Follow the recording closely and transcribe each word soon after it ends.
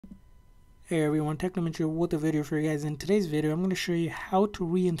Hey everyone, Technomentary with a video for you guys. In today's video, I'm going to show you how to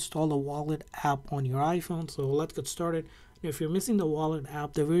reinstall a wallet app on your iPhone. So let's get started. Now, if you're missing the wallet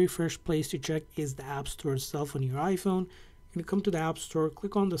app, the very first place to check is the App Store itself on your iPhone. You're going to come to the App Store,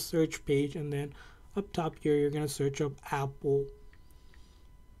 click on the search page, and then up top here, you're going to search up Apple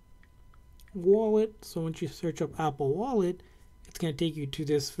Wallet. So once you search up Apple Wallet, it's going to take you to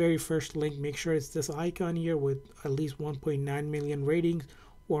this very first link. Make sure it's this icon here with at least 1.9 million ratings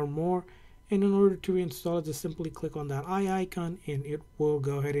or more. And in order to reinstall it, just simply click on that eye icon and it will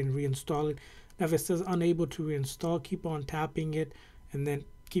go ahead and reinstall it. Now if it says unable to reinstall, keep on tapping it and then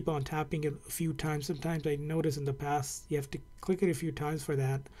keep on tapping it a few times. Sometimes I noticed in the past you have to click it a few times for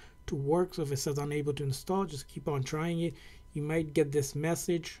that to work. So if it says unable to install, just keep on trying it. You might get this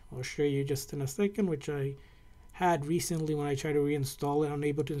message. I'll show you just in a second, which I had recently when I tried to reinstall it,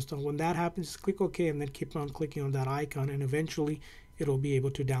 unable to install. When that happens, just click OK and then keep on clicking on that icon and eventually it'll be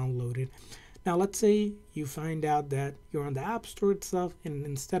able to download it. Now let's say you find out that you're on the App Store itself and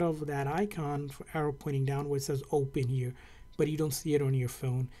instead of that icon for arrow pointing down where it says open here, but you don't see it on your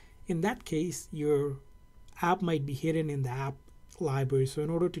phone. In that case, your app might be hidden in the app library. So in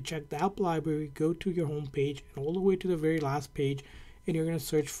order to check the app library, go to your home page and all the way to the very last page and you're going to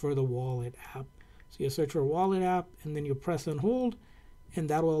search for the wallet app. So you search for wallet app and then you press and hold and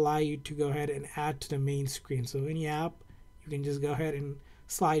that will allow you to go ahead and add to the main screen. So any app, you can just go ahead and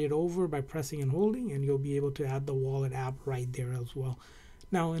slide it over by pressing and holding and you'll be able to add the wallet app right there as well.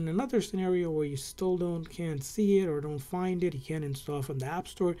 Now in another scenario where you still can't see it or don't find it, you can't install from the App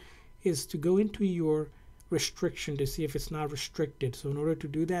Store, is to go into your restriction to see if it's not restricted. So in order to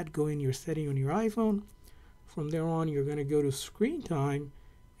do that, go in your setting on your iPhone. From there on, you're going to go to screen time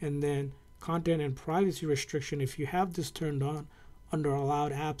and then content and privacy restriction. If you have this turned on under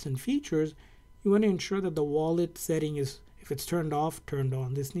allowed apps and features, you want to ensure that the wallet setting is, if it's turned off, turned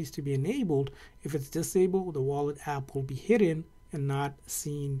on. This needs to be enabled. If it's disabled, the wallet app will be hidden and not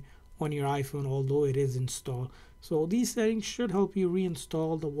seen on your iPhone, although it is installed. So these settings should help you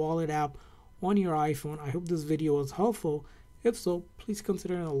reinstall the wallet app on your iPhone. I hope this video was helpful. If so, please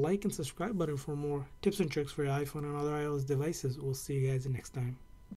consider a like and subscribe button for more tips and tricks for your iPhone and other iOS devices. We'll see you guys next time.